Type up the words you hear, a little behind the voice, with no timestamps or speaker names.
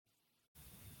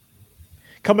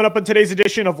Coming up in today's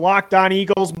edition of Locked On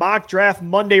Eagles, Mock Draft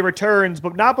Monday returns,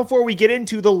 but not before we get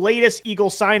into the latest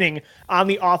Eagles signing on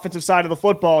the offensive side of the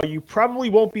football. You probably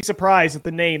won't be surprised at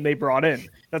the name they brought in.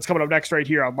 That's coming up next right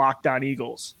here on Locked On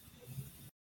Eagles.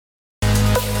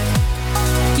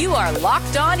 You are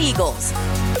Locked On Eagles,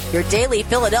 your daily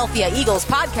Philadelphia Eagles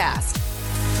podcast.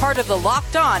 Part of the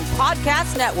Locked On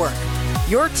Podcast Network,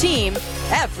 your team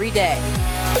every day.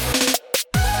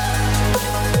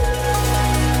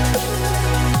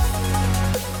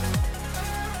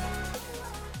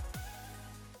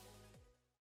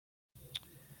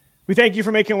 We thank you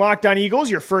for making Locked On Eagles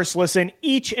your first listen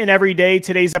each and every day.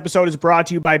 Today's episode is brought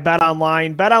to you by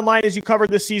BetOnline. BetOnline is you covered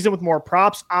this season with more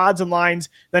props, odds, and lines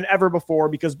than ever before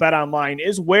because BetOnline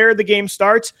is where the game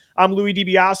starts. I'm Louie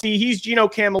DiBiase. He's Gino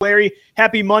Camilleri.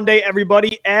 Happy Monday,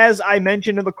 everybody. As I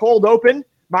mentioned in the cold open,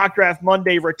 Mock Draft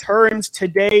Monday returns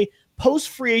today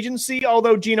post-free agency,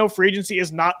 although, Gino, free agency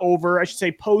is not over. I should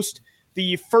say post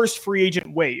the first free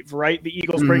agent wave, right? The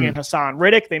Eagles bring in Hassan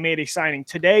Riddick. They made a signing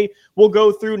today. We'll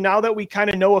go through, now that we kind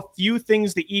of know a few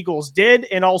things the Eagles did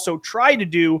and also try to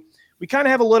do, we kind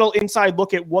of have a little inside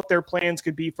look at what their plans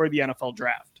could be for the NFL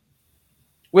draft.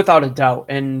 Without a doubt.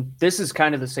 And this is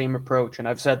kind of the same approach. And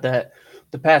I've said that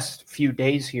the past few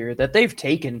days here that they've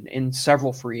taken in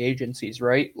several free agencies,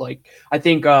 right? Like I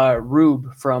think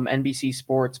Rube from NBC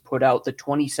Sports put out the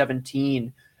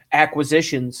 2017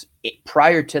 acquisitions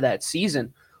prior to that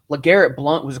season. LeGarrette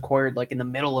Blount was acquired like in the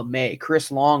middle of May.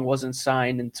 Chris Long wasn't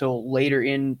signed until later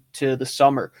into the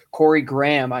summer. Corey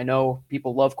Graham, I know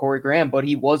people love Corey Graham, but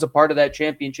he was a part of that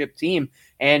championship team,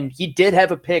 and he did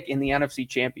have a pick in the NFC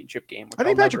Championship game. I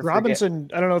think Patrick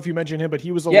Robinson, I don't know if you mentioned him, but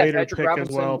he was a later Patrick pick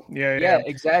Robinson, as well. Yeah,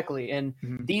 exactly. And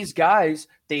these guys,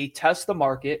 they test the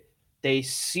market. They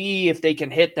see if they can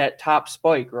hit that top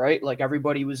spike, right? Like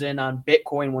everybody was in on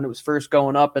Bitcoin when it was first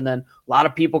going up, and then a lot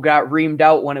of people got reamed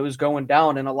out when it was going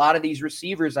down. And a lot of these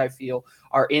receivers, I feel,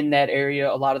 are in that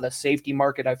area. A lot of the safety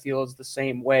market, I feel, is the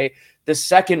same way. The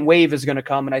second wave is going to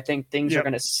come, and I think things are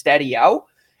going to steady out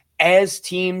as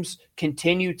teams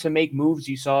continue to make moves.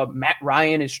 You saw Matt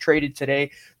Ryan is traded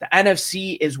today. The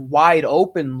NFC is wide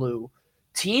open, Lou.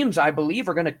 Teams, I believe,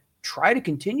 are going to try to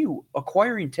continue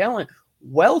acquiring talent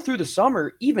well through the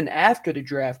summer, even after the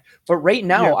draft. But right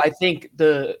now, I think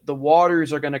the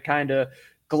waters are going to kind of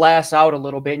glass out a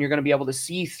little bit, and you're going to be able to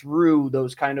see through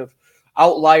those kind of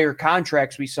outlier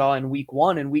contracts we saw in week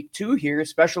 1 and week 2 here,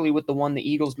 especially with the one the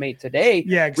Eagles made today.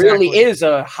 Yeah, exactly. Really is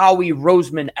a Howie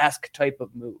Roseman-esque type of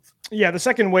move. Yeah, the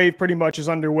second wave pretty much is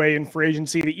underway in free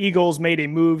agency. The Eagles made a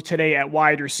move today at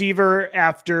wide receiver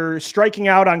after striking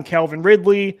out on Calvin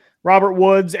Ridley, Robert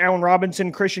Woods, Allen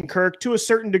Robinson, Christian Kirk. To a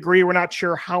certain degree, we're not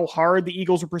sure how hard the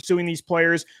Eagles are pursuing these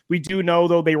players. We do know,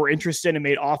 though, they were interested and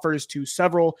made offers to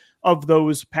several of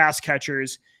those pass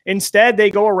catchers. Instead,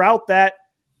 they go a route that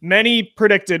many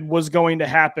predicted was going to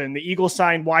happen. The Eagles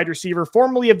signed wide receiver,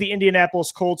 formerly of the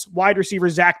Indianapolis Colts, wide receiver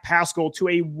Zach Pascal, to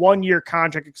a 1-year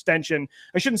contract extension.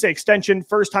 I shouldn't say extension,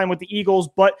 first time with the Eagles,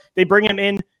 but they bring him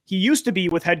in. He used to be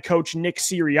with head coach Nick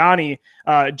Sirianni.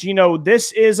 Gino,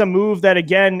 this is a move that,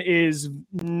 again, is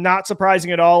not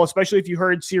surprising at all, especially if you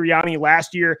heard Sirianni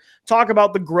last year talk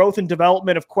about the growth and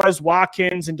development of Quez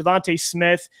Watkins and DeVonta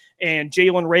Smith and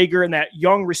Jalen Reagor and that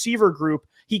young receiver group.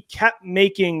 He kept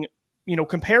making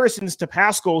comparisons to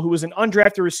Pascal, who was an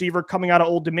undrafted receiver coming out of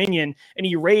Old Dominion, and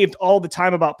he raved all the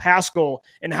time about Pascal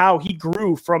and how he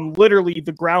grew from literally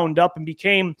the ground up and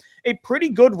became a pretty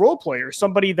good role player,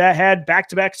 somebody that had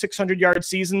back-to-back 600-yard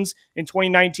seasons in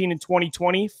 2019 and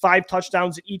 2020, 5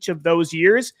 touchdowns in each of those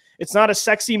years. It's not a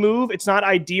sexy move. It's not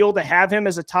ideal to have him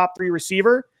as a top 3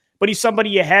 receiver, but he's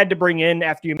somebody you had to bring in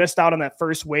after you missed out on that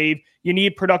first wave. You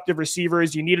need productive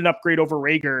receivers. You need an upgrade over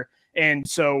Reagor. And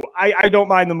so I don't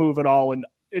mind the move at all. And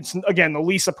it's, again, the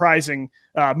least surprising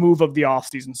move of the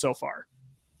offseason so far.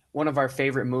 One of our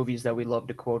favorite movies that we love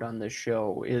to quote on this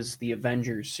show is the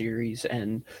Avengers series,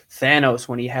 and Thanos,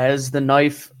 when he has the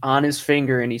knife on his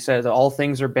finger and he says, all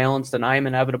things are balanced and I am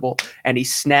inevitable, and he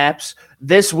snaps.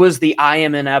 This was the I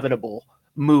am inevitable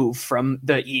move from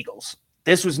the Eagles.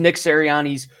 This was Nick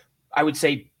Sirianni's, I would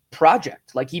say,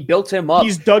 project. Like, he built him up.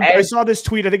 He's Doug. I saw this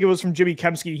tweet. I think it was from Jimmy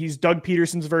Kempski. He's Doug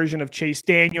Peterson's version of Chase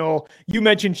Daniel. You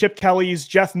mentioned Chip Kelly's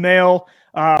Jeff Mail.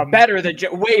 Way better than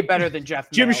Jeff.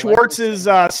 Jim Mail.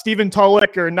 Schwartz's Stephen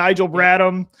Tulloch or Nigel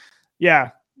Bradham.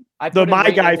 Yeah,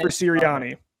 my guy for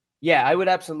Sirianni. Yeah, I would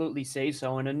absolutely say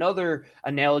so. And another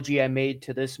analogy I made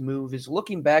to this move is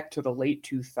looking back to the late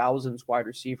 2000s wide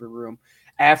receiver room.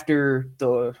 After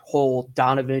the whole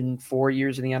Donovan 4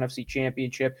 years in the NFC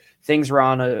Championship, things were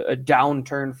on a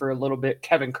downturn for a little bit.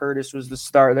 Kevin Curtis was the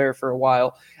star there for a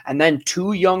while. And then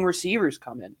 2 young receivers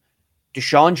come in.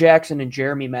 Deshaun Jackson and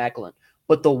Jeremy Maclin.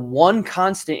 But the one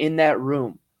constant in that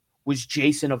room was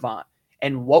Jason Avant.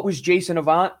 And what was Jason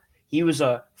Avant? He was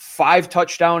a 5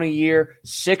 touchdown a year,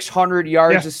 600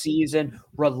 yards a season,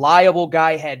 reliable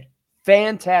guy, had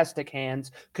fantastic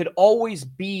hands, could always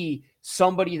be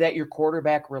somebody that your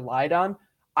quarterback relied on.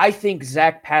 I think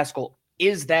Zach Pascal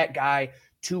is that guy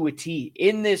to a T.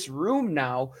 In this room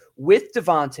now with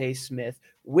DeVonta Smith,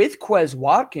 with Quez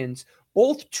Watkins,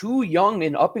 both two young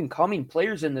and up-and-coming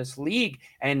players in this league,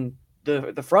 and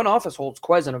the front office holds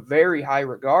Quez in a very high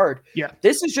regard. Yeah.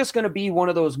 This is just going to be one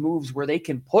of those moves where they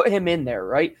can put him in there,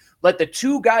 right? Let the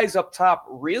two guys up top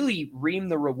really reap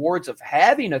the rewards of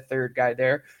having a third guy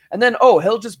there. And then,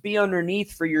 he'll just be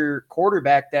underneath for your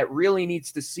quarterback that really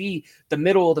needs to see the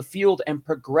middle of the field and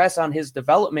progress on his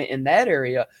development in that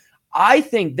area. I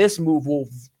think this move will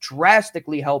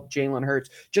drastically help Jalen Hurts,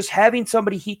 just having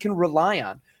somebody he can rely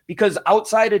on. Because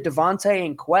outside of DeVonta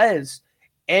and Quez,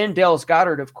 and Dallas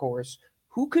Goedert, of course,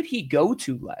 who could he go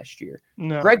to last year?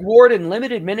 No. Greg Ward in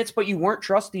limited minutes, but you weren't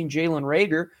trusting Jalen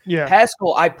Reagor. Yeah.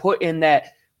 Pascal, I put in that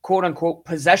quote-unquote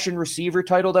possession receiver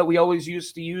title that we always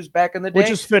used to use back in the day. Which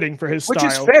is fitting for his style.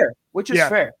 Which is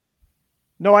fair.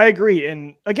 No, I agree.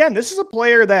 And again, this is a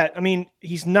player that,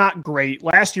 he's not great.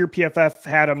 Last year, PFF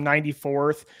had him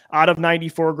 94th out of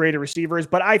 94 graded receivers,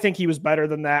 but I think he was better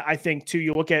than that. I think, too,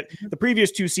 you look at the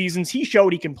previous 2 seasons, he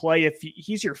showed he can play. If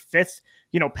he's your 5th,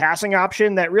 passing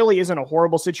option, that really isn't a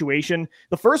horrible situation.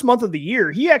 The first month of the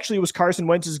year, he actually was Carson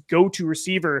Wentz's go-to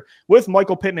receiver with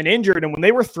Michael Pittman injured. And when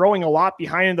they were throwing a lot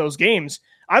behind in those games,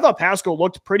 I thought Pascal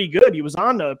looked pretty good. He was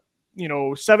on a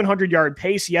 700-yard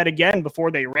pace yet again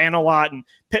before they ran a lot, and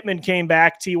Pittman came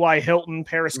back, T.Y. Hilton,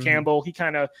 Paris Campbell. He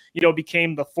kind of,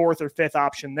 became the 4th or 5th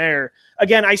option there.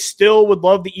 Again, I still would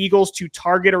love the Eagles to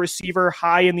target a receiver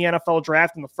high in the NFL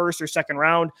draft in the 1st or 2nd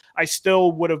round. I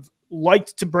still would have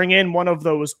liked to bring in one of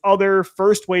those other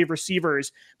first-wave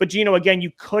receivers. But, Gino, again,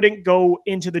 you couldn't go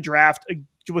into the draft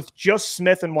with just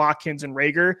Smith and Watkins and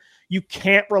Reagor. You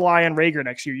can't rely on Reagor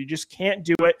next year. You just can't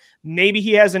do it. Maybe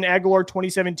he has an Aguilar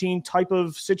 2017 type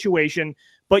of situation,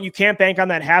 but you can't bank on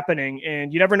that happening,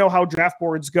 and you never know how draft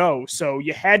boards go. So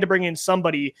you had to bring in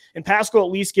somebody, and Pascal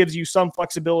at least gives you some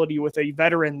flexibility with a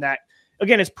veteran that,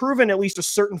 again, has proven at least a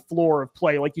certain floor of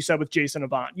play, like you said with Jason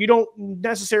Avant. You don't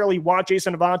necessarily want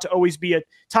Jason Avant to always be a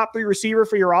top 3 receiver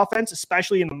for your offense,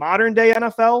 especially in the modern day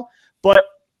NFL, but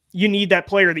you need that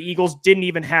player. The Eagles didn't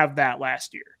even have that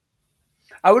last year.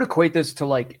 I would equate this to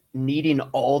like needing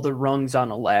all the rungs on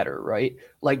a ladder, right?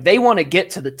 Like they want to get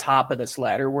to the top of this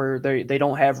ladder where they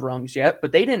don't have rungs yet,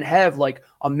 but they didn't have like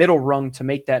a middle rung to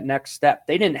make that next step.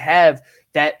 They didn't have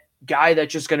that guy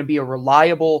that's just going to be a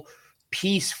reliable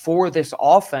piece for this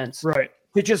offense, right?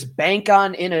 To just bank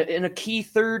on in a key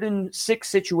 3rd and 6th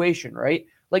situation, right?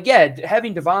 Like, yeah,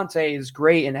 having DeVonta is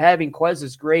great and having Quez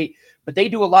is great, but they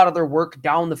do a lot of their work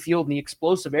down the field in the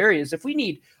explosive areas. If we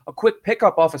need a quick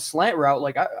pickup off a slant route,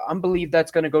 like I believe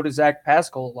that's going to go to Zach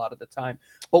Pascal a lot of the time.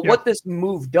 But what this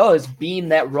move does, being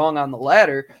that rung on the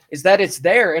ladder, is that it's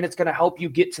there and it's going to help you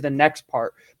get to the next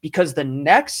part, because the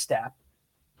next step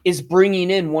is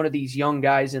bringing in one of these young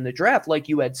guys in the draft, like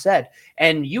you had said.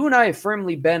 And you and I have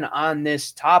firmly been on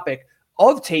this topic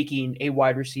of taking a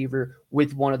wide receiver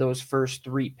with one of those first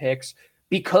 3 picks,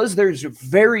 because there's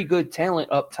very good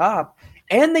talent up top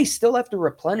and they still have to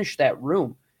replenish that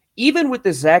room. Even with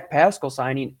the Zach Pascal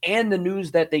signing and the news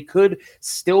that they could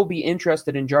still be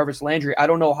interested in Jarvis Landry, I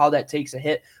don't know how that takes a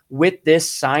hit with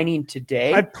this signing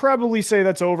today. I'd probably say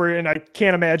that's over, and I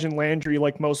can't imagine Landry,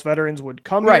 like most veterans, would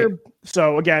come right here.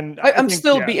 So again, I'm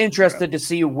still be interested to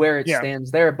see where it stands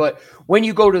there. But when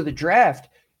you go to the draft,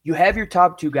 you have your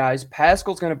top 2 guys.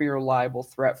 Pascal's going to be a reliable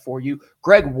threat for you.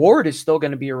 Greg Ward is still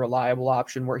going to be a reliable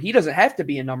option where he doesn't have to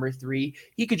be a number 3.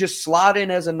 He could just slot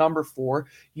in as a number 4.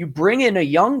 You bring in a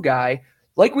young guy,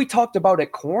 like we talked about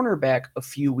at cornerback a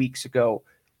few weeks ago.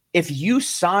 If you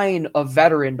sign a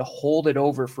veteran to hold it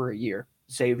over for a year,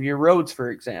 Xavier Rhodes, for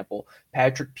example,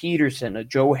 Patrick Peterson, a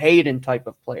Joe Hayden type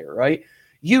of player, right?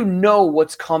 You know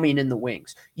what's coming in the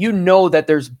wings. You know that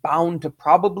there's bound to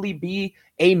probably be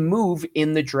a move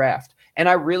in the draft. And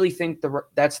I really think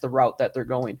that's the route that they're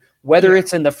going, whether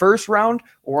it's in the 1st round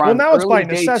or on now it's by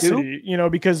day necessity, 2.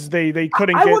 Because they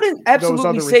couldn't I get wouldn't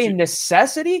absolutely say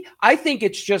necessity. I think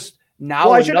it's just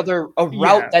now another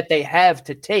route that they have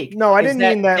to take. No, I didn't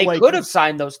mean that. They could have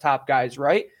signed those top guys,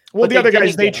 right? Well, the other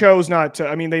guys, they chose not to.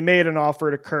 I mean, they made an offer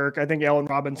to Kirk. I think Allen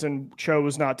Robinson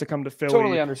chose not to come to Philly.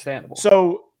 Totally understandable.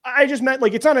 So I just meant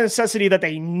like it's not a necessity that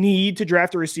they need to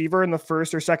draft a receiver in the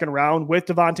first or second round with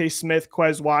DeVonta Smith,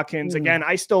 Quez, Watkins. Again,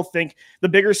 I still think the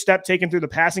bigger step taken through the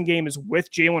passing game is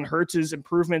with Jalen Hurts'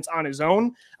 improvements on his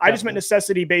own. I just meant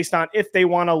necessity based on if they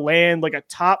want to land like a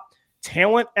top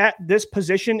talent at this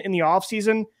position in the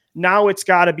offseason. Now it's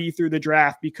got to be through the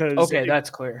draft because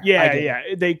that's clear. Yeah.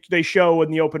 They show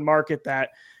in the open market that,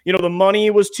 you know, the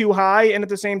money was too high. And at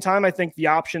the same time, I think the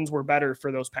options were better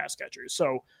for those pass catchers.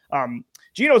 So,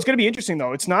 Gino, it's going to be interesting,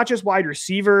 though. It's not just wide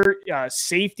receiver,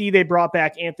 safety. They brought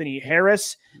back Anthony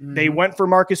Harris. They went for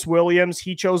Marcus Williams.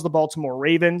 He chose the Baltimore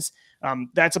Ravens.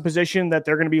 That's a position that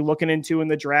they're going to be looking into in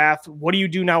the draft. What do you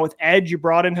do now with edge? You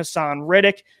brought in Hassan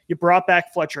Reddick. You brought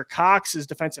back Fletcher Cox as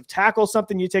defensive tackle,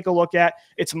 something you take a look at.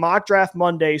 It's mock draft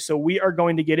Monday, so we are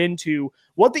going to get into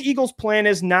what the Eagles' plan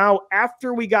is now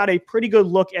after we got a pretty good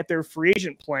look at their free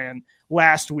agent plan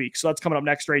last week. So that's coming up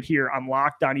next right here on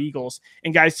Locked On Eagles.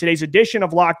 And guys, today's edition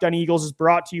of Locked On Eagles is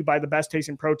brought to you by the best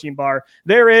tasting protein bar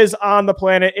there is on the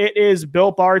planet. It is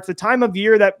Built Bar. It's the time of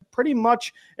year that pretty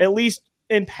much, at least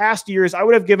in past years, I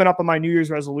would have given up on my New Year's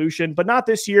resolution, but not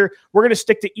this year. We're going to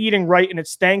stick to eating right, and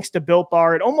it's thanks to Built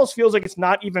Bar. It almost feels like it's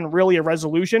not even really a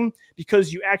resolution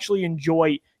because you actually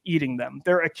enjoy eating them.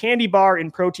 They're a candy bar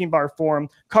in protein bar form,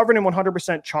 covered in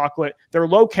 100% chocolate. They're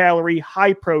low calorie,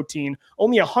 high protein,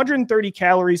 only 130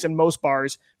 calories in most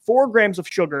bars, 4 grams of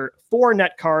sugar, 4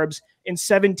 net carbs, and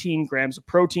 17 grams of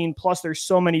protein. Plus, there's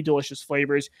so many delicious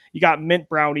flavors. You got mint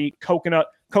brownie, coconut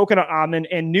almond,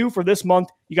 and new for this month,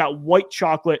 you got white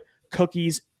chocolate,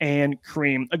 cookies, and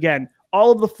cream. Again,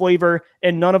 all of the flavor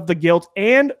and none of the guilt.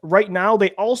 And right now,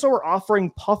 they also are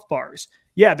offering puff bars.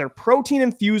 Yeah, they're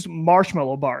protein-infused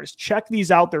marshmallow bars. Check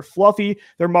these out. They're fluffy.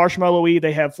 They're marshmallowy.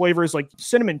 They have flavors like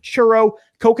cinnamon churro,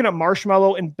 coconut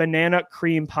marshmallow, and banana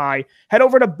cream pie. Head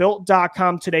over to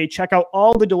Built.com today. Check out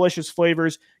all the delicious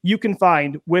flavors you can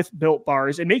find with Built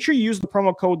Bars. And make sure you use the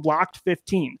promo code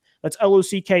LOCKED15. That's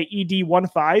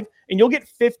LOCKED15, and you'll get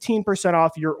 15%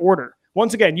 off your order.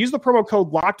 Once again, use the promo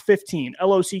code LOCKED15,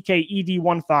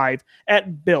 LOCKED15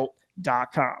 at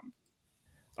Built.com.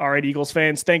 All right, Eagles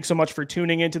fans, thanks so much for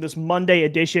tuning into this Monday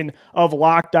edition of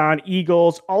Locked On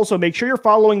Eagles. Also, make sure you're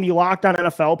following the Locked On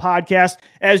NFL podcast.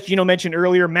 As Gino mentioned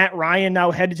earlier, Matt Ryan now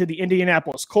headed to the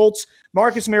Indianapolis Colts.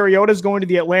 Marcus Mariota is going to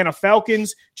the Atlanta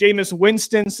Falcons. Jameis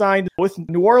Winston signed with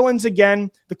New Orleans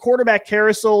again. The quarterback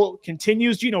carousel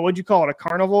continues. Gino, what'd you call it, a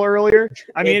carnival earlier?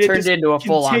 I mean, it turned into a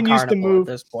full-on carnival at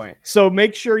this point. So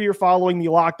make sure you're following the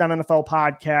Locked On NFL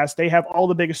podcast. They have all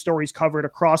the biggest stories covered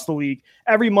across the league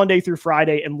every Monday through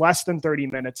Friday in less than 30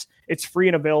 minutes. It's free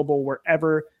and available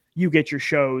wherever you get your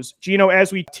shows. Gino,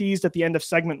 as we teased at the end of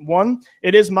segment 1,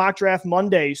 it is Mock Draft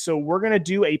Monday, so we're going to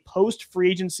do a post-free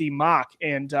agency mock.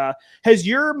 And has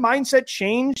your mindset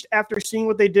changed after seeing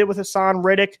what they did with Hassan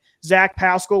Reddick, Zach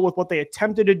Pascal, with what they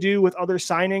attempted to do with other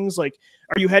signings? Like,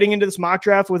 are you heading into this mock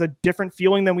draft with a different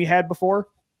feeling than we had before?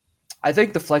 I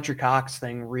think the Fletcher Cox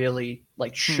thing really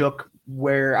shook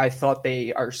where I thought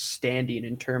they are standing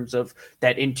in terms of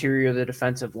that interior of the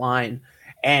defensive line.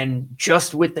 And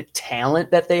just with the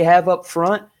talent that they have up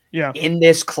front in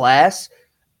this class,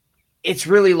 it's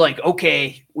really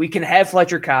okay, we can have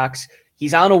Fletcher Cox.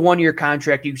 He's on a 1-year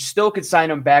contract. You still could sign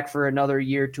him back for another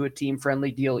year to a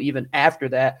team-friendly deal even after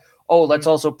that. Oh, let's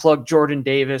also plug Jordan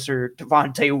Davis or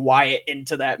Devontae Wyatt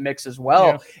into that mix as well.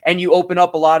 Yeah. And you open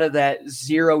up a lot of that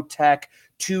zero-tech,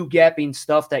 two-gapping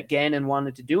stuff that Gannon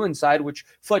wanted to do inside, which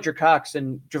Fletcher Cox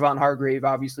and Javon Hargrave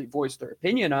obviously voiced their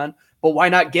opinion on. But why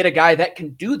not get a guy that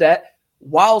can do that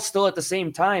while still at the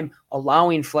same time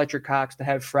allowing Fletcher Cox to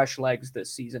have fresh legs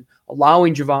this season,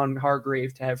 allowing Javon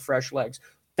Hargrave to have fresh legs?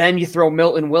 Then you throw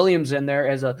Milton Williams in there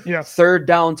as a third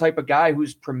down type of guy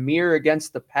who's premier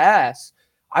against the pass.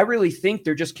 I really think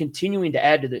they're just continuing to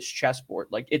add to this chessboard.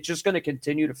 It's just going to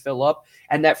continue to fill up.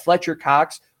 And that Fletcher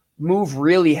Cox move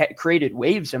really created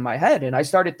waves in my head. And I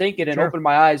started thinking and opened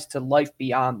my eyes to life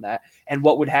beyond that and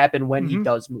what would happen when he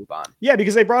does move on. Yeah,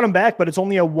 because they brought him back, but it's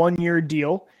only a 1-year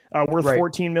deal worth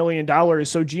 $14 million.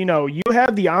 So, Gino, you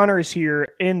have the honors here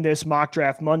in this mock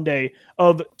draft Monday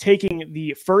of taking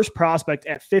the first prospect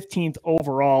at 15th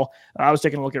overall. I was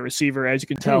taking a look at receiver, as you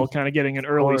can tell, kind of getting an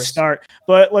early start.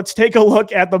 But let's take a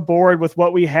look at the board with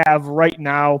what we have right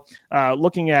now,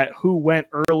 looking at who went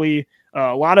early.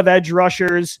 A lot of edge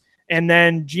rushers. And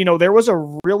then, Gino, there was a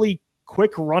really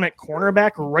quick run at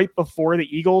cornerback right before the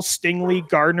Eagles. Stingley,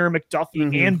 Gardner,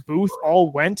 McDuffie, and Booth all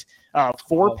went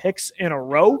 4 picks in a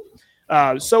row.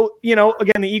 So,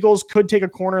 again, the Eagles could take a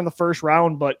corner in the first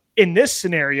round, but in this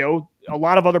scenario, a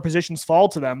lot of other positions fall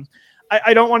to them.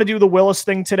 I don't want to do the Willis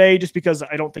thing today just because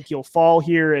I don't think he'll fall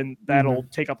here, and that'll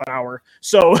take up an hour.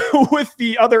 So with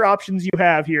the other options you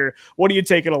have here, what are you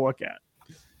taking a look at?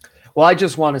 Well, I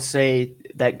just want to say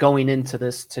that going into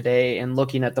this today and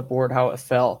looking at the board, how it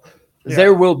fell,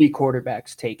 there will be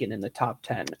quarterbacks taken in the top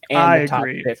 10 and the top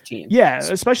 15. Yeah,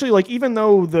 especially like even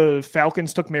though the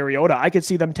Falcons took Mariota, I could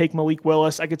see them take Malik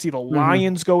Willis. I could see the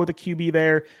Lions go with a QB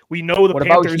there. We know the Panthers.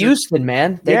 What about Houston,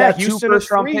 man? They got Houston 2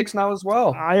 first-round picks now as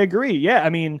well. I agree. Yeah, I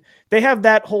mean, they have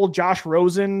that whole Josh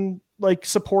Rosen like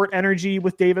support energy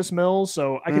with Davis Mills,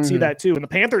 so I could see that too. And the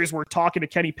Panthers were talking to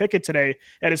Kenny Pickett today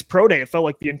at his pro day. It felt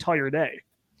like the entire day.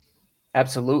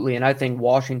 Absolutely, and I think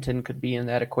Washington could be in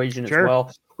that equation as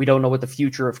well. We don't know what the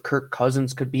future of Kirk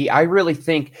Cousins could be. I really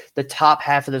think the top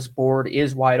half of this board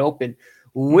is wide open,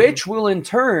 which will in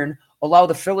turn allow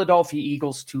the Philadelphia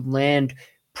Eagles to land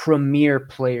premier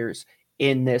players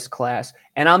in this class.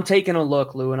 And I'm taking a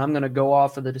look, Lou, and I'm going to go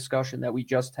off of the discussion that we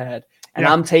just had, and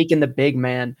I'm taking the big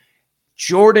man,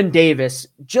 Jordan Davis,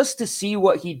 just to see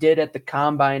what he did at the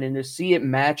combine and to see it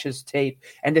match his tape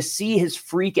and to see his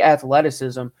freak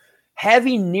athleticism.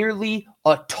 Having nearly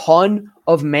a ton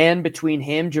of man between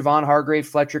him, Javon Hargrave,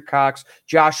 Fletcher Cox,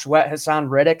 Josh Sweat, Hassan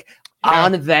Reddick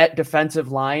on that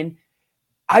defensive line,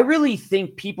 I really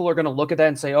think people are going to look at that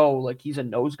and say, oh, like he's a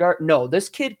nose guard. No, this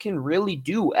kid can really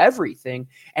do everything.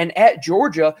 And at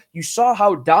Georgia, you saw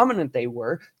how dominant they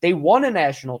were. They won a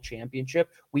national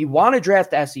championship. We want to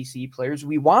draft SEC players.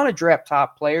 We want to draft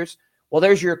top players. Well,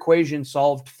 there's your equation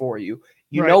solved for you.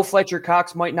 You know Fletcher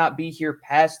Cox might not be here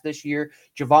past this year.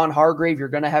 Javon Hargrave, you're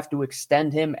going to have to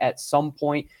extend him at some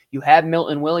point. You have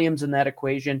Milton Williams in that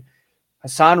equation.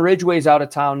 Hassan Ridgeway's out of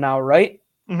town now, right?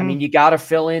 I mean, you got to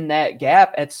fill in that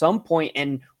gap at some point,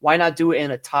 and why not do it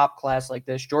in a top class like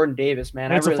this? Jordan Davis,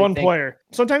 man. It's a fun player.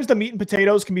 Sometimes the meat and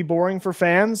potatoes can be boring for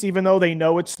fans, even though they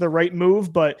know it's the right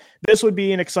move, but this would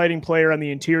be an exciting player on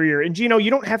the interior. And Gino, you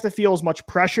don't have to feel as much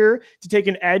pressure to take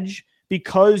an edge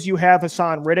because you have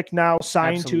Hassan Reddick now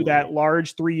signed to that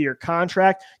large 3-year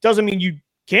contract. Doesn't mean you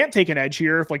can't take an edge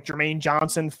here if like Jermaine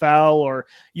Johnson fell, or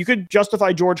you could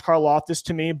justify George Karlaftis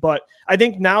to me, but I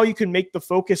think now you can make the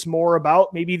focus more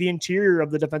about maybe the interior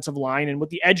of the defensive line. And with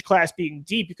the edge class being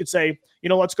deep, you could say,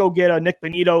 let's go get a Nick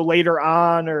Benito later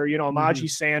on, or, Amaji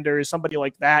Sanders, somebody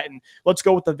like that. And let's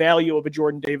go with the value of a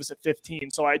Jordan Davis at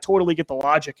 15. So I totally get the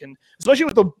logic. And especially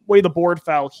with the way the board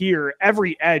fell here,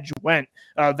 every edge went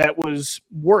that was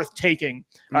worth taking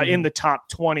in the top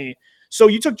 20. So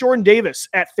you took Jordan Davis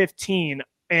at 15.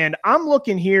 And I'm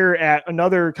looking here at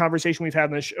another conversation we've had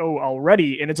on the show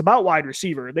already, and it's about wide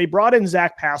receiver. They brought in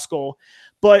Zach Pascal,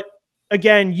 but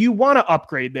again, you want to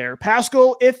upgrade there.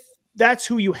 Pascal, if that's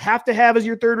who you have to have as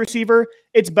your third receiver,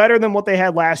 it's better than what they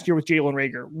had last year with Jalen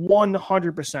Reagor,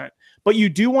 100%. But you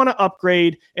do want to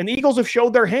upgrade, and the Eagles have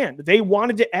showed their hand. They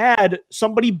wanted to add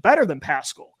somebody better than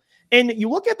Pascal. And you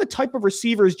look at the type of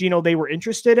receivers, Gino, they were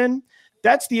interested in.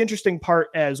 That's the interesting part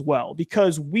as well,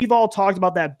 because we've all talked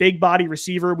about that big body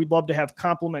receiver. We'd love to have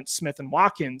complement Smith and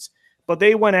Watkins, but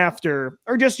they went after,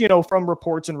 or just, from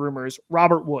reports and rumors,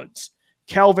 Robert Woods,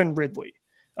 Calvin Ridley,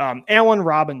 Allen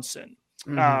Robinson,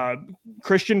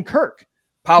 Christian Kirk.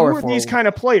 Power forwards. These kind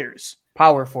of players.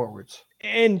 Power forwards.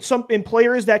 And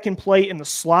players that can play in the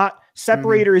slot,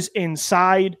 separators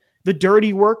inside, the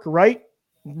dirty work, right?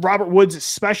 Robert Woods,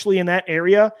 especially in that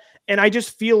area. And I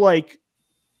just feel like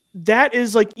that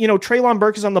is like, Treylon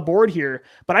Burks is on the board here,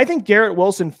 but I think Garrett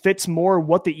Wilson fits more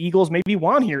what the Eagles maybe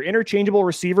want here. Interchangeable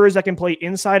receivers that can play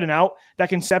inside and out, that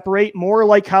can separate, more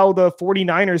like how the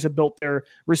 49ers have built their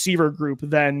receiver group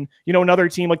than, another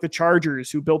team like the Chargers,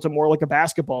 who built it more like a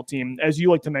basketball team, as you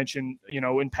like to mention,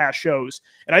 in past shows.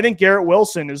 And I think Garrett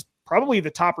Wilson is probably the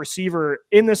top receiver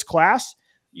in this class,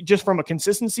 just from a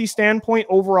consistency standpoint,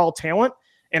 overall talent.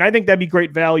 And I think that'd be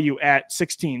great value at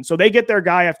 16. So they get their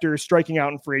guy after striking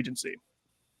out in free agency.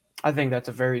 I think that's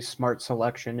a very smart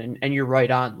selection. And you're right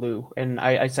on, Lou. And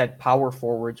I said power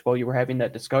forwards while you were having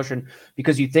that discussion,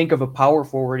 because you think of a power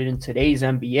forward in today's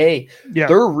NBA,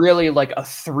 they're really like a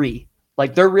 3.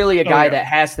 Like they're really a guy that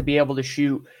has to be able to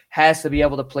shoot, has to be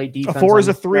able to play defense. A 4 is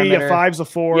a 3, perimeter. A 5 is a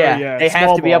 4. Yeah, they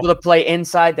have to be able to play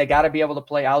inside. They got to be able to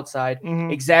play outside.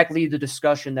 Exactly the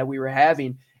discussion that we were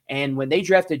having. And when they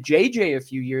drafted JJ a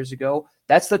few years ago,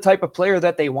 that's the type of player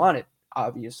that they wanted.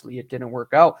 Obviously, it didn't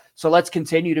work out. So let's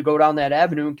continue to go down that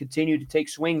avenue and continue to take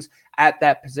swings at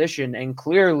that position. And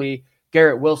clearly,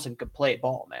 Garrett Wilson could play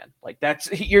ball, man. Like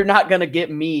you're not going to get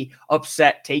me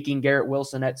upset taking Garrett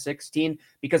Wilson at 16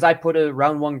 because I put a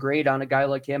round 1 grade on a guy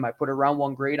like him. I put a round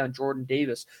 1 grade on Jordan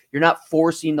Davis. You're not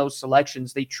forcing those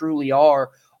selections. They truly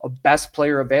are a best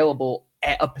player available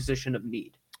at a position of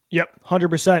need. Yep,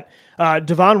 100%.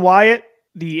 Devon Wyatt,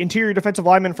 the interior defensive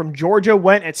lineman from Georgia,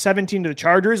 went at 17 to the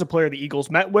Chargers, a player the Eagles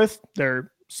met with.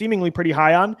 They're seemingly pretty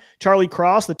high on. Charlie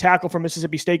Cross, the tackle from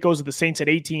Mississippi State, goes to the Saints at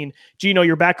 18. Gino,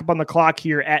 you're back up on the clock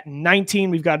here at 19.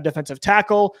 We've got a defensive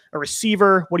tackle, a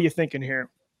receiver. What are you thinking here?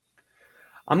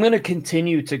 I'm going to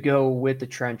continue to go with the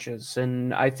trenches,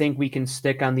 and I think we can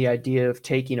stick on the idea of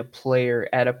taking a player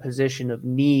at a position of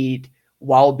need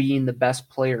while being the best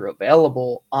player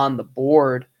available on the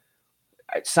board.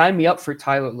 Sign me up for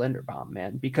Tyler Linderbaum,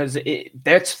 man, because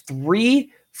that's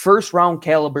 3 first-round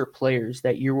caliber players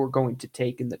that you were going to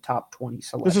take in the top 20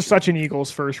 selection. This is such an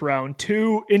Eagles first round.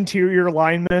 2 interior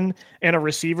linemen and a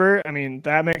receiver. I mean,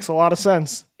 that makes a lot of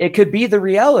sense. It could be the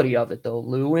reality of it, though,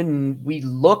 Lou, and we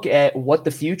look at what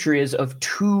the future is of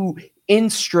 2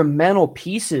 instrumental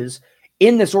pieces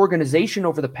in this organization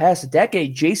over the past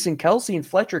decade, Jason Kelce and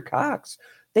Fletcher Cox.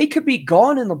 They could be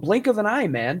gone in the blink of an eye,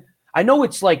 man. I know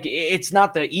it's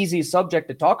not the easiest subject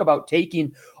to talk about,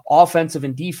 taking offensive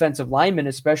and defensive linemen,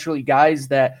 especially guys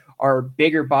that are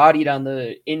bigger bodied on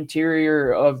the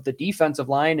interior of the defensive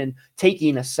line and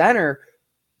taking a center,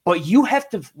 but you have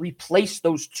to replace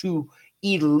those 2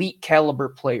 elite caliber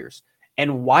players.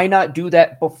 And why not do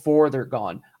that before they're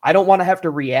gone? I don't want to have to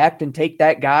react and take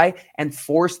that guy and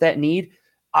force that need,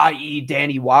 i.e.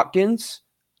 Danny Watkins.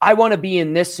 I want to be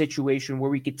in this situation where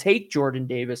we could take Jordan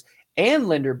Davis and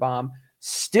Linderbaum,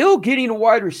 still getting a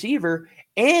wide receiver,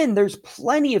 and there's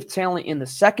plenty of talent in the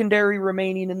secondary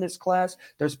remaining in this class.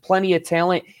 There's plenty of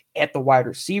talent at the wide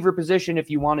receiver position if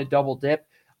you want to double dip.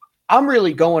 I'm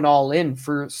really going all in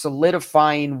for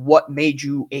solidifying what made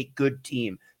you a good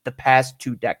team the past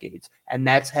 2 decades, and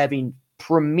that's having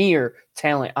premier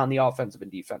talent on the offensive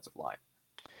and defensive line.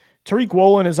 Tariq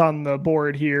Woolen is on the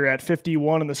board here at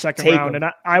 51 in the second round, and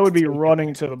I would be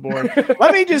running to the board.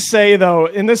 Let me just say, though,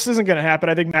 and this isn't going to happen,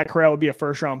 I think Matt Corral would be a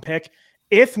first-round pick.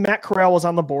 If Matt Corral was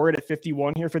on the board at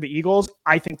 51 here for the Eagles,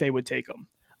 I think they would take him.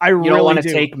 You don't want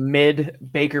to take mid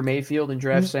Baker Mayfield and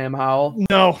draft Sam Howell?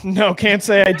 No, can't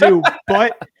say I do.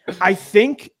 But I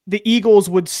think the Eagles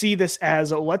would see this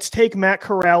as, let's take Matt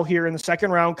Corral here in the second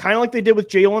round, kind of like they did with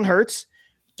Jalen Hurts.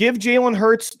 Give Jalen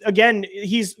Hurts, again,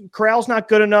 Corral's not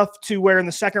good enough to where in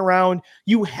the second round,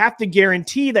 you have to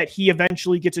guarantee that he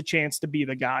eventually gets a chance to be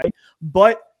the guy.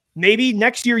 But maybe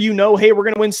next year, hey, we're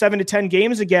going to win 7 to 10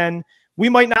 games again. We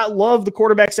might not love the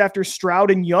quarterbacks after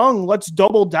Stroud and Young. Let's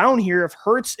double down here. If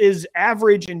Hurts is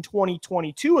average in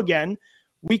 2022 again,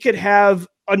 we could have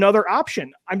another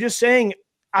option. I'm just saying,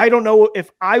 I don't know if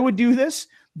I would do this,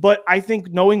 but I think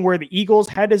knowing where the Eagles'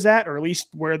 head is at, or at least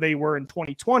where they were in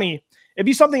 2020, it'd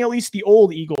be something at least the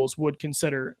old Eagles would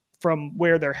consider from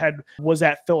where their head was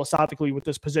at philosophically with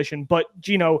this position. But,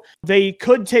 Gino, they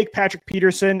could take Patrick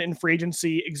Peterson in free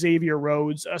agency, Xavier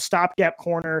Rhodes, a stopgap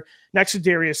corner next to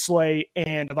Darius Slay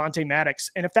and Devontae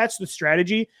Maddox. And if that's the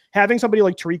strategy, having somebody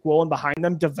like Tariq Woolen behind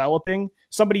them, developing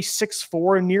somebody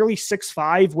 6'4", nearly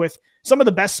 6'5", with some of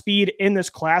the best speed in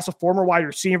this class, a former wide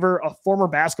receiver, a former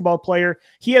basketball player.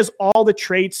 He has all the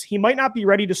traits. He might not be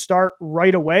ready to start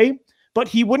right away, but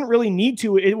he wouldn't really need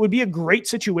to. It would be a great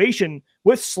situation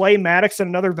with Slay, Maddox, and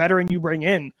another veteran you bring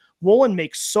in. Woolen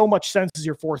makes so much sense as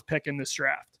your 4th pick in this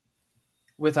draft.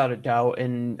 Without a doubt.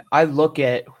 And I look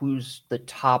at who's the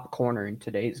top corner in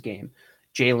today's game,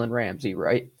 Jalen Ramsey,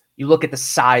 right? You look at the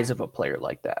size of a player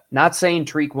like that. Not saying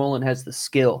Tariq Woolen has the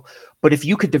skill, but if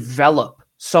you could develop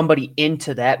somebody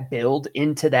into that build,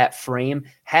 into that frame,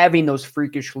 having those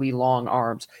freakishly long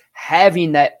arms,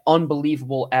 having that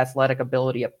unbelievable athletic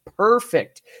ability, a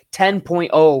perfect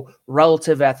 10.0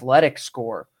 relative athletic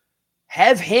score,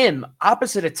 have him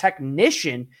opposite a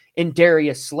technician in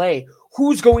Darius Slay,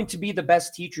 who's going to be the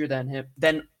best teacher than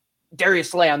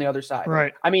Darius Slay on the other side.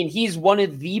 Right. I mean, he's one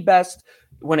of the best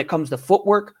when it comes to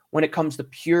footwork, when it comes to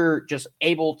pure, just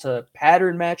able to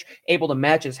pattern match, able to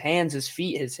match his hands, his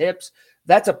feet, his hips.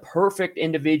 That's a perfect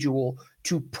individual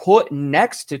to put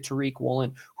next to Tariq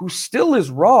Woolen, who still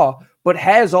is raw, but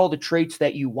has all the traits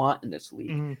that you want in this league.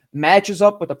 Mm-hmm. Matches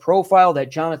up with a profile that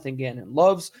Jonathan Gannon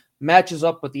loves, matches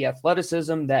up with the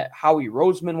athleticism that Howie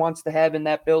Roseman wants to have in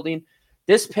that building.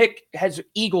 This pick has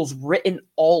Eagles written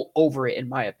all over it, in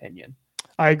my opinion.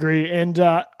 I agree. And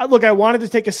look, I wanted to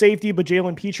take a safety, but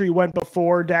Jalen Petrie went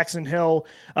before Daxton Hill,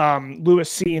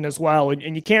 Lewis Cine as well.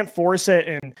 And you can't force it.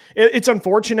 And it's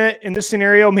unfortunate in this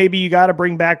scenario. Maybe you got to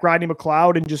bring back Rodney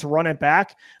McLeod and just run it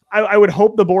back. I would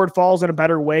hope the board falls in a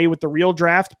better way with the real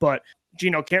draft, but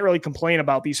Gino can't really complain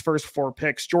about these first 4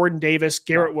 picks. Jordan Davis,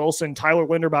 Garrett Wilson, Tyler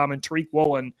Linderbaum, and Tariq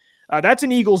Woolen. That's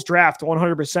an Eagles draft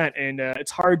 100%, and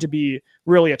it's hard to be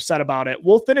really upset about it.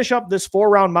 We'll finish up this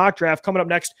 4-round mock draft coming up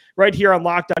next right here on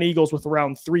Locked On Eagles with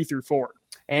round 3 through 4.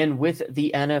 And with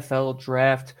the NFL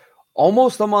draft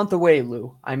almost a month away,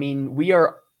 Lou, I mean, we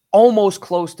are almost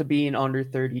close to being under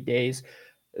 30 days.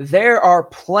 There are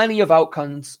plenty of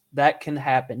outcomes that can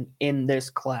happen in this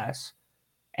class,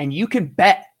 and you can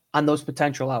bet on those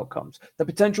potential outcomes. The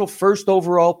potential first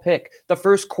overall pick, the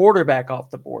first quarterback off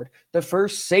the board, the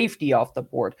first safety off the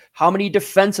board, how many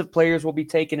defensive players will be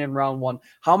taken in round one,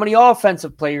 how many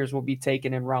offensive players will be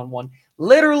taken in round one.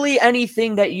 Literally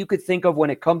anything that you could think of when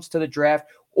it comes to the draft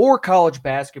or college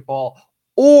basketball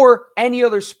or any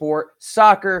other sport,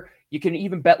 soccer. You can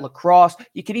even bet lacrosse.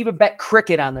 You can even bet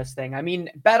cricket on this thing. I mean,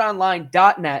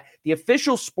 betonline.net, the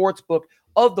official sports book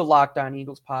of the Locked On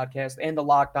Eagles podcast and the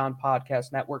Locked On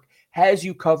Podcast Network, has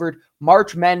you covered.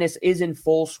 March Madness is in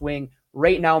full swing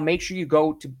right now. Make sure you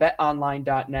go to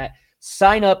betonline.net,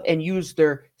 sign up and use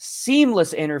their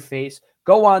seamless interface.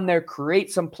 Go on there,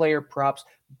 create some player props,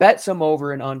 bet some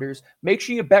over and unders. Make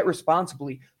sure you bet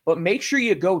responsibly, but make sure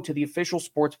you go to the official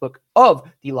sports book of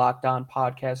the Locked On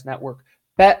Podcast Network.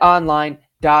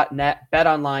 BetOnline.net.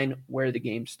 BetOnline, where the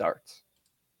game starts.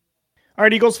 All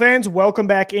right, Eagles fans, welcome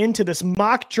back into this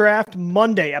Mock Draft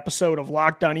Monday episode of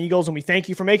Locked On Eagles, and we thank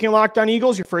you for making Locked On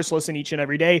Eagles your first listen each and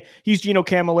every day. He's Gino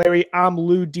Camilleri. I'm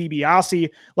Lou DiBiase.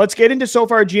 Let's get into so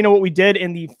far, Gino, what we did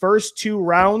in the first two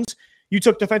rounds. You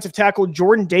took defensive tackle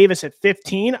Jordan Davis at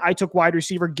 15. I took wide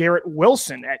receiver Garrett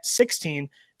Wilson at 16.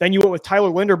 Then you went with Tyler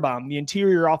Linderbaum, the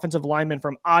interior offensive lineman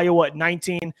from Iowa at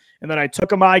 19. And then I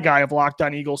took a my guy of Locked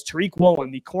On Eagles, Tariq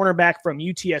Woolen, the cornerback from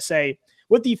UTSA,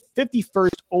 with the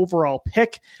 51st overall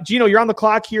pick. Gino, you're on the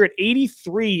clock here at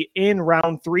 83 in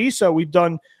round 3. So we've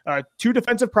done 2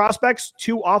 defensive prospects,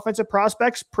 2 offensive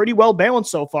prospects, pretty well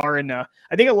balanced so far. And I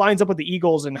think it lines up with the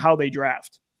Eagles and how they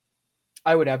draft.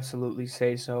 I would absolutely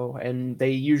say so. And they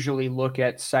usually look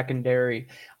at secondary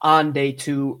on day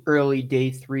 2, early day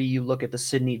 3. You look at the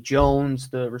Sidney Jones,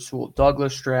 the Rasul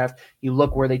Douglas draft. You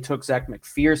look where they took Zach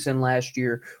McPherson last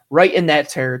year, right in that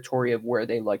territory of where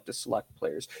they like to select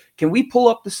players. Can we pull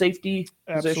up the safety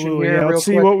position here? Yeah, let's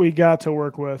see what we got to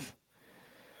work with.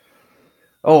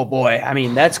 Oh boy, I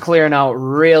mean, that's clearing out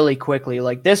really quickly.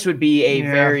 Like, this would be a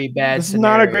very bad This is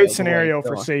not a great scenario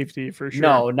for safety, for sure.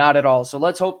 No, not at all. So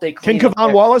let's hope they clean Can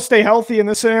Kevon Wallace stay healthy in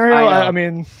this scenario? I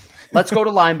mean, let's go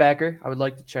to linebacker. I would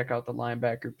like to check out the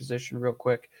linebacker position real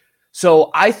quick.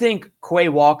 So I think Quay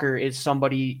Walker is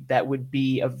somebody that would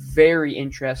be a very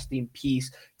interesting piece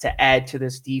to add to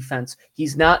this defense.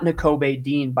 He's not Nakobe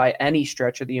Dean by any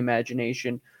stretch of the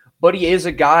imagination, but he is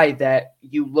a guy that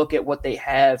you look at what they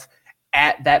have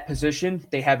at that position.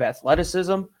 They have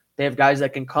athleticism. They have guys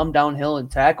that can come downhill and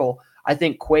tackle. I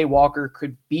think Quay Walker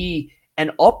could be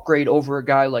an upgrade over a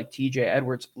guy like TJ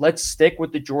Edwards. Let's stick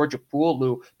with the Georgia pool,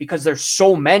 Lou, because there's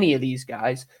so many of these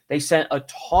guys. They sent a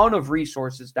ton of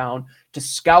resources down to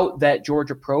scout that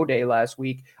Georgia Pro Day last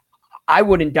week. I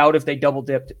wouldn't doubt if they double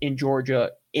dipped in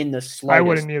Georgia in the slightest. I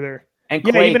wouldn't either. And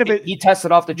Quay, even if he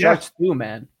tested off the charts too,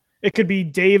 man. It could be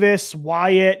Davis,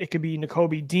 Wyatt. It could be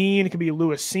Nakobe Dean. It could be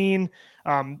Lewis Seen.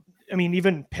 I mean,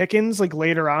 even Pickens, like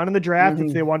later on in the draft,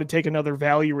 if they want to take another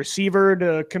value receiver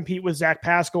to compete with Zach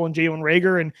Pascal and Jalen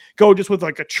Reagor and go just with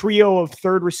like a trio of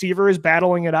third receivers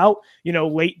battling it out,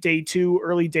 late day 2,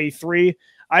 early day 3.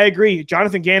 I agree.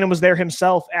 Jonathan Gannon was there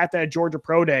himself at that Georgia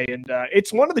Pro Day, and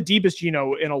it's one of the deepest, in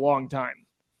a long time.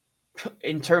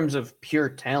 In terms of pure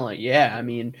talent, yeah. I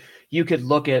mean, you could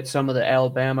look at some of the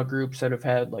Alabama groups that have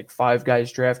had like 5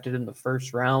 guys drafted in the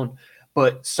first round,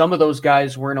 but some of those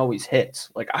guys weren't always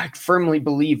hits. Like, I firmly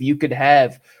believe you could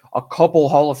have a couple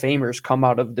Hall of Famers come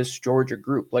out of this Georgia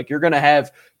group. Like, you're going to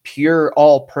have pure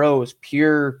all pros,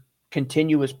 pure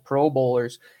continuous Pro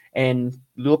Bowlers. And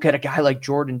look at a guy like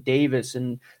Jordan Davis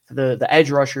and the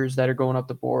edge rushers that are going up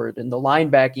the board and the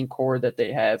linebacking core that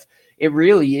they have. It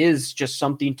really is just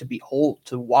something to behold,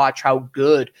 to watch how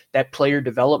good that player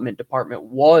development department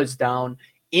was down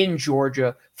in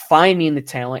Georgia, finding the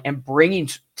talent and bringing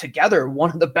together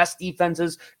one of the best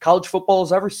defenses college football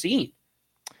has ever seen.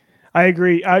 I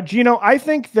agree. Gino, I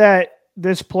think that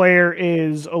this player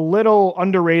is a little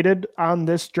underrated on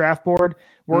this draft board.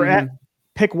 We're at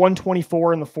pick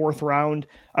 124 in the 4th round.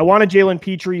 I wanted Jalen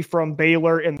Petrie from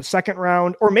Baylor in the 2nd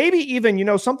round, or maybe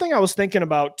even, something I was thinking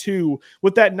about too,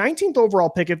 with that 19th overall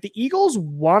pick, if the Eagles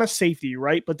want a safety,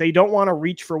 right, but they don't want to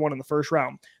reach for one in the 1st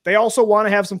round, they also want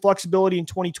to have some flexibility in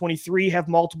 2023, have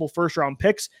multiple 1st round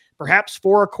picks, perhaps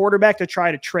for a quarterback to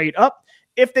try to trade up.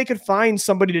 If they could find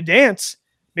somebody to dance,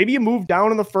 maybe you move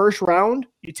down in the 1st round,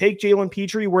 you take Jalen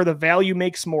Petrie where the value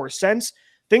makes more sense.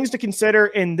 Things to consider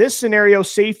in this scenario,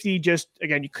 safety just,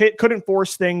 again, you couldn't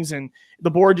force things and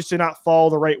the board just did not fall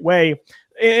the right way.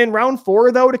 In round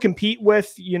 4, though, to compete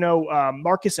with,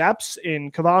 Marcus Epps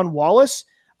and Kevon Wallace,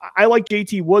 I like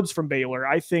JT Woods from Baylor.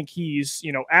 I think he's,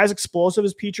 as explosive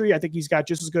as Petrie. I think he's got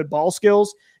just as good ball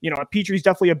skills. Petrie's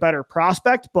definitely a better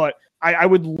prospect, but I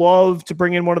would love to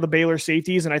bring in one of the Baylor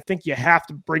safeties, and I think you have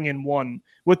to bring in one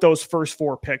with those first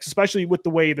 4 picks, especially with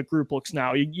the way the group looks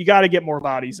now. You got to get more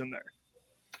bodies in there.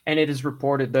 And it is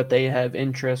reported that they have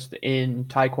interest in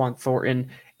Tyquan Thornton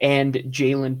and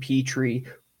Jalen Petrie,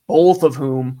 both of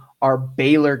whom are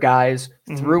Baylor guys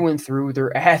through and through.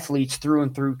 They're athletes through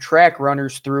and through, track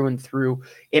runners through and through.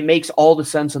 It makes all the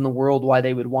sense in the world why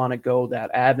they would want to go that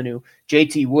avenue.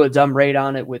 JT Woods, I'm right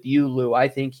on it with you, Lou. I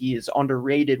think he is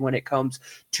underrated when it comes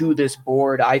to this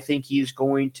board. I think he is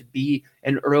going to be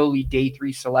an early day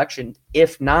 3 selection,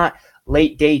 if not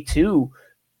late day 2.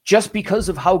 Just because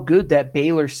of how good that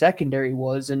Baylor secondary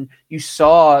was, and you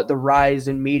saw the rise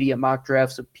in media mock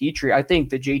drafts of Petrie. I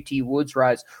think the JT Woods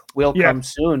rise will come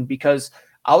soon, because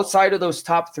outside of those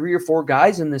top 3 or 4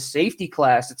 guys in the safety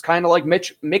class, it's kind of like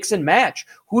mix and match.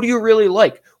 Who do you really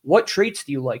like? What traits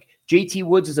do you like? JT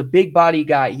Woods is a big body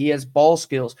guy. He has ball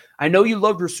skills. I know you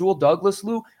loved Rasul Douglas,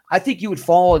 Lou. I think you would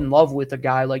fall in love with a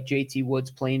guy like JT Woods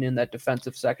playing in that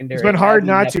defensive secondary. It's been hard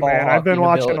not to, man. I've been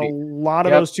watching a lot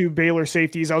of those 2 Baylor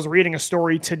safeties. I was reading a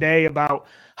story today about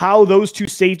how those 2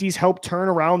 safeties helped turn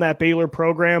around that Baylor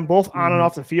program, both on and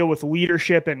off the field with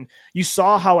leadership. And you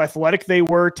saw how athletic they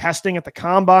were testing at the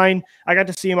combine. I got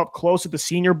to see them up close at the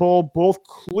Senior Bowl. Both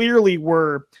clearly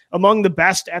were among the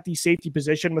best at the safety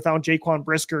position without Jaquan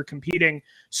Brisker competing.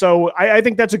 So I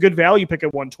think that's a good value pick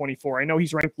at 124. I know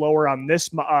he's ranked lower on this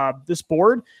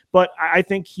board, but I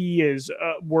think he is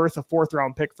worth a 4th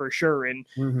round pick for sure. And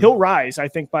he'll rise, I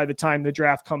think, by the time the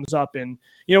draft comes up in,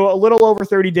 a little over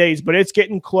 30 days, but it's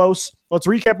getting close. Let's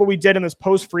recap what we did in this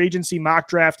post-free agency mock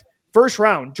draft. First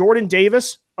round, Jordan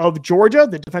Davis of Georgia,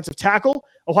 the defensive tackle.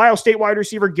 Ohio State wide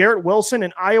receiver Garrett Wilson,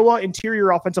 and Iowa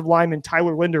interior offensive lineman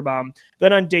Tyler Linderbaum.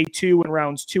 Then on day 2 in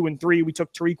rounds 2 and 3, we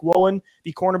took Tariq Woolen,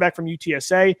 the cornerback from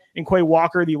UTSA, and Quay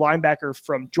Walker, the linebacker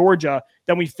from Georgia.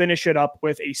 Then we finish it up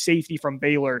with a safety from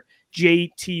Baylor,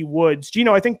 JT Woods.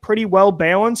 Gino, I think pretty well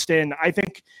balanced, and I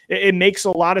think it makes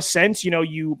a lot of sense.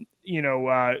 You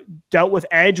dealt with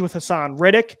edge with Hassan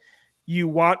Riddick. You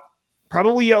want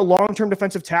probably a long-term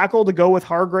defensive tackle to go with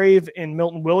Hargrave and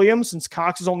Milton Williams, since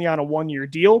Cox is only on a 1-year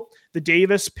deal. The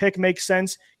Davis pick makes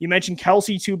sense. You mentioned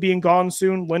Kelsey too being gone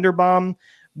soon. Linderbaum.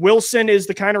 Wilson is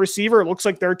the kind of receiver it looks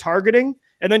like they're targeting.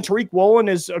 And then Tariq Woolen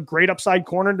is a great upside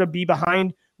corner to be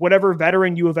behind whatever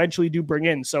veteran you eventually do bring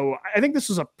in. So I think this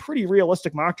is a pretty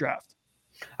realistic mock draft.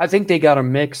 I think they got a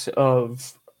mix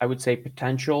of, I would say,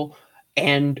 potential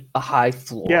and a high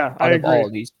floor out of all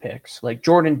of these picks. Like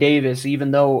Jordan Davis,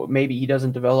 even though maybe he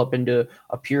doesn't develop into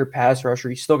a pure pass rusher,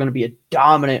 he's still going to be a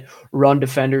dominant run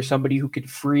defender, somebody who could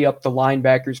free up the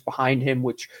linebackers behind him,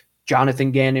 which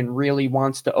Jonathan Gannon really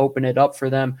wants to open it up for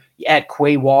them. You add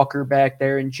Quay Walker back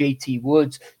there and JT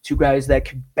Woods, 2 guys that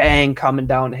could bang coming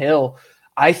downhill.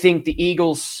 I think the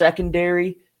Eagles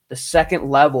secondary, the second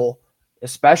level,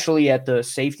 especially at the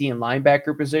safety and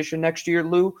linebacker position next year,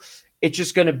 Lou, it's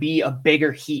just going to be a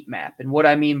bigger heat map. And what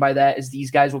I mean by that is these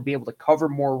guys will be able to cover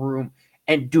more room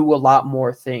and do a lot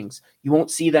more things. You won't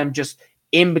see them just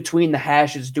in between the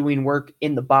hashes doing work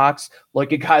in the box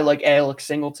like a guy like Alex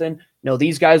Singleton. No,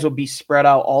 these guys will be spread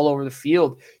out all over the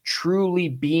field, truly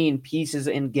being pieces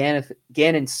in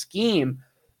Gannon's scheme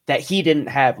that he didn't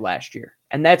have last year.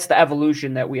 And that's the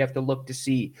evolution that we have to look to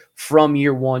see from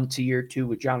year 1 to year 2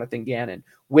 with Jonathan Gannon.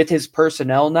 With his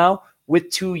personnel now, with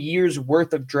 2 years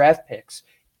worth of draft picks,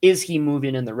 is he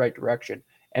moving in the right direction?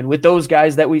 And with those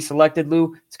guys that we selected,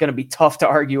 Lou, it's going to be tough to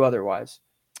argue otherwise.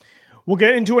 We'll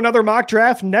get into another mock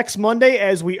draft next Monday,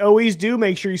 as we always do.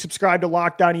 Make sure you subscribe to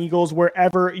Locked On Eagles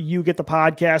wherever you get the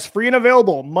podcast. Free and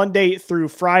available Monday through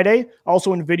Friday,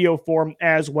 also in video form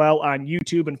as well on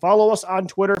YouTube. And follow us on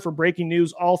Twitter for breaking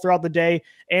news all throughout the day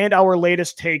and our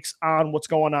latest takes on what's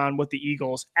going on with the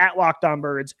Eagles at Locked On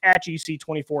Birds, at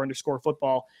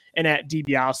GC24_football, and at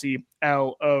DiBiase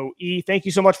LOE. Thank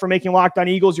you so much for making Locked On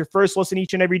Eagles your first listen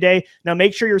each and every day. Now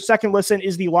make sure your second listen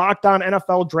is the Locked On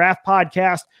NFL Draft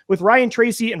Podcast with Ryan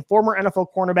Tracy and former NFL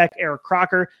cornerback Eric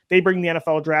Crocker. They bring the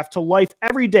NFL Draft to life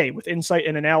every day with insight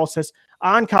and analysis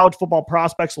on college football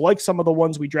prospects like some of the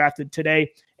ones we drafted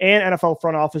today, and NFL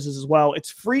front offices as well.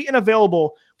 It's free and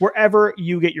available wherever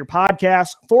you get your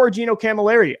podcasts. For Gino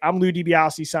Camilleri, I'm Lou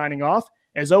DiBiase signing off.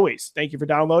 As always, thank you for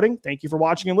downloading, thank you for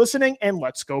watching and listening, and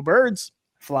let's go Birds.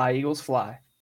 Fly, Eagles, fly.